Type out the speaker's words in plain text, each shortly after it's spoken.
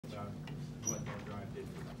did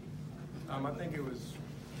for the team? I think it was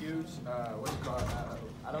huge.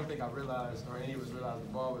 I don't think I realized, or any of us realized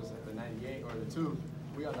the ball was at the 98 or the 2.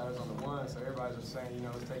 We all thought it was on the 1, so everybody's just saying,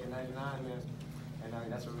 let's take a 99 then. And I mean,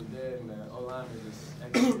 that's what we did, and the O-line just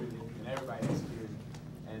executed it, and everybody executed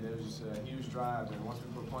it. And it was just a huge drive, and once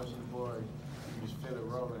we put punch on the board, you just feel it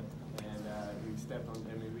rolling. And we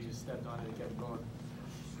just stepped on it and kept going.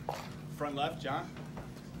 Front left, John.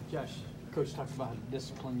 Josh, Coach talked about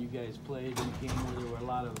discipline you guys played in the game where there were a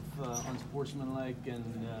lot of unsportsmanlike and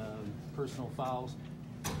personal fouls.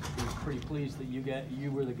 He was pretty pleased that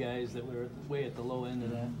you were the guys that were way at the low end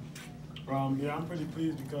of that. Yeah, I'm pretty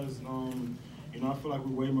pleased because I feel like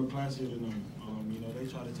we're way more classier than them. They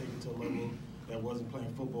try to take it to a level that wasn't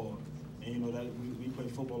playing football, and that we play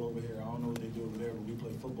football over here. I don't know what they do over there, but we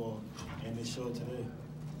play football, and it showed today.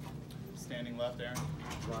 Standing left, Aaron.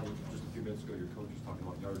 Ronnie, just a few minutes ago, your coach was talking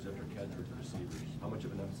about yards after catch for receivers. How much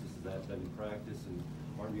of an emphasis has that been in practice, and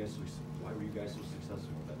why were you guys so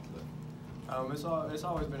successful with that today? It's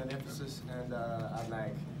always been an emphasis, and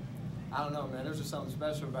I don't know, man. There's just something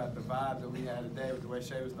special about the vibe that we had today with the way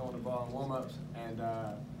Shea was throwing the ball in warm-ups, and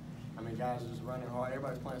I mean, guys are just running hard.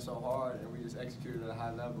 Everybody's playing so hard, and we just executed at a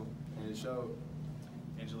high level, and it showed.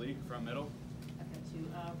 Angelique, front middle. I've got two.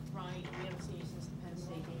 Ronnie, we haven't seen you since the Penn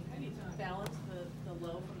State game. How do you balance the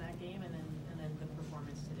low from that game and then the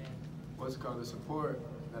performance today? What's called the support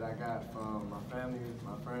that I got from my family,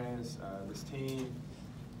 my friends, this team.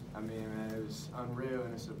 I mean, man, it was unreal,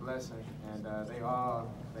 and it's a blessing. And they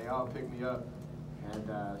all picked me up.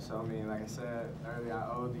 And so, I mean, like I said earlier,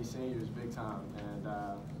 I owe these seniors big time. And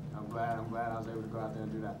I'm glad I was able to go out there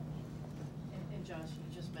and do that. And Josh,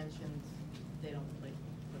 you just mentioned they don't play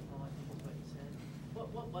football, I think is what you said.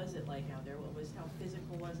 What was it like out there? How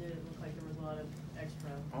physical was it? It looked like there was a lot of extra.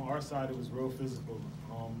 On our side, it was real physical.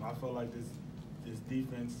 I felt like this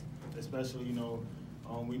defense, especially,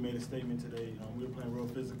 we made a statement today. We were playing real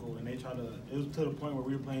physical, and it was to the point where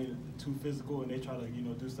we were playing too physical, and they tried to,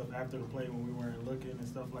 do stuff after the play when we weren't looking and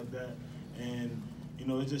stuff like that. And,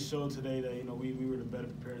 it just showed today that, we were the better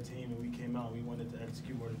prepared team, and we came out and we wanted to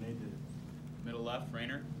execute more than they did. Middle left,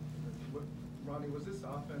 Rainer. Ronnie, was this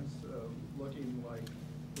offense looking like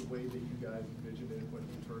the way that you guys envisioned it when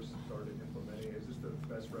you first started implementing it? Is this the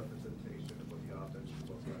best representation of what the offense should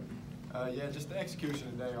look like? Yeah, just the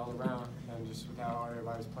execution today all around, and just with how hard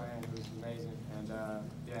everybody was playing, it was amazing. And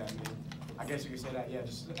yeah, I mean, I guess you could say that. Yeah,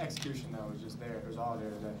 just the execution though was just there. It was all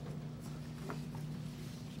there today.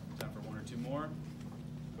 Time for one or two more.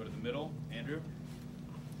 Go to the middle, Andrew.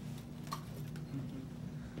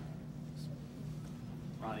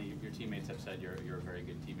 Ronnie, your teammates have said you're a very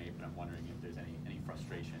good teammate, but I'm wondering if there's any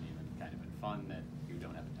frustration, even kind of in fun, that you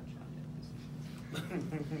don't have a touchdown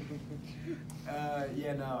yet.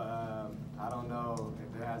 Yeah, no, I don't know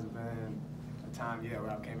if there hasn't been a time yet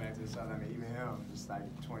where I came back to the South. I mean, even him, just like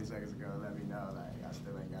 20 seconds ago, let me know, like, I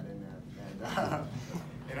still ain't got in there.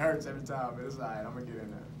 And it hurts every time, but it's all right, I'm going to get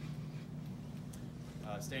in there.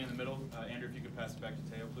 Staying in the middle, Andrew, if you could pass it back to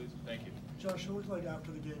Teo, please. Thank you. Josh, it looked like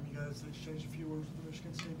after the game you guys exchanged a few words with the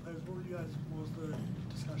Michigan State players. What was the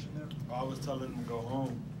discussion there? I was telling them to go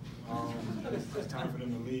home. It's time for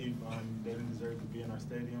them to leave. They didn't deserve to be in our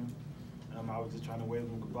stadium. I was just trying to wave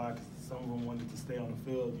them goodbye because some of them wanted to stay on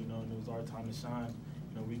the field, and it was our time to shine.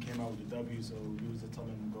 We came out with a W, so we was just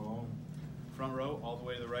telling them to go home. Front row, all the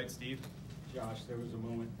way to the right, Steve. Josh, there was a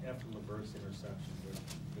moment after LeBurt's interception where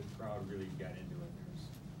the crowd really got into it. There was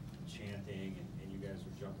chanting, and you guys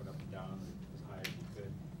were jumping up and down as high as you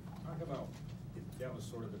could. Talk about that was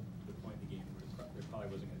sort of the point in the game where there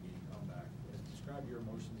probably wasn't going to be any comeback. Describe your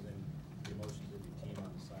emotions and the emotions of your team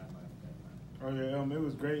on the sideline at that time. Oh yeah, it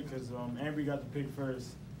was great because Ambry got the pick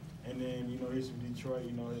first, and then he's from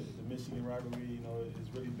Detroit. The Michigan rivalry, is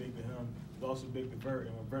really big to him. It's also big to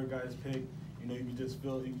Vert, and when Vert got his pick, you could just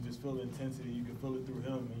feel the intensity. You could feel it through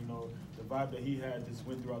him. And, the vibe that he had just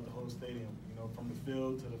went throughout the whole stadium. From the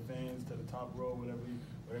field to the fans to the top row,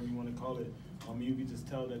 whatever you want to call it. You could just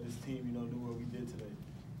tell that this team, knew what we did today.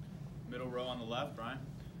 Middle row on the left, Brian.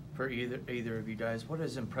 For either of you guys, what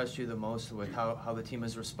has impressed you the most with how the team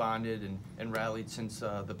has responded and rallied since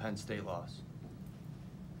the Penn State loss?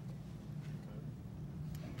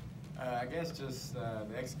 I guess just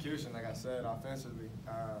the execution, like I said, offensively,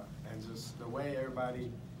 and just the way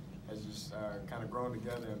everybody has just kind of grown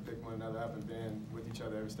together and picked one another up and been with each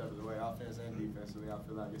other every step of the way, offense and defensively. I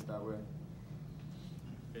feel like it's that way.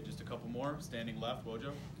 Okay, just a couple more. Standing left,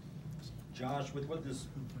 Wojo. Josh, with what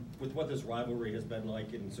this rivalry has been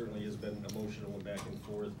like, and certainly has been emotional and back and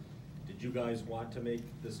forth, Did you guys want to make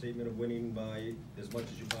the statement of winning by as much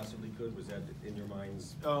as you possibly could? Was that in your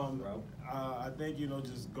minds throughout? I think, you know,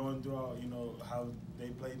 just going throughout, you know, how they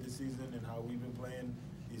played this season and how we've been playing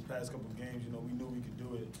these past couple of games, you know, we knew we could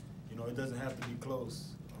do it. You know, it doesn't have to be close.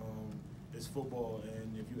 It's football,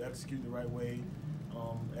 and if you execute the right way,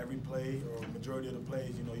 every play or majority of the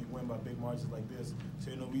plays, you know, you win by big margins like this.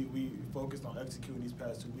 So, you know, we focused on executing these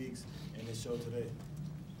past 2 weeks, and it showed today.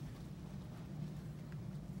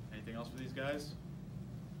 Anything else for these guys?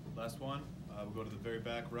 Last one. We'll go to the very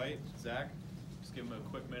back right. Zach, just give him a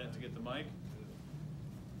quick minute to get the mic.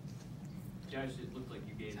 Josh, it looked like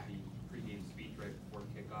you gave the pregame speech right before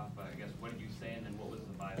kickoff. I guess, what did you say, and then what was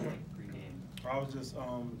the vibe like pregame? I was just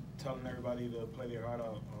telling everybody to play their heart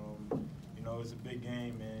out. You know, it's a big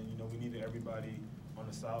game, and, you know, we needed everybody on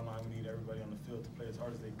the sideline. We needed everybody on the field to play as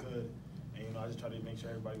hard as they could. And, you know, I just tried to make sure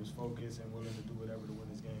everybody was focused and willing to do whatever to win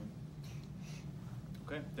this game.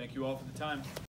 Okay, thank you all for the time.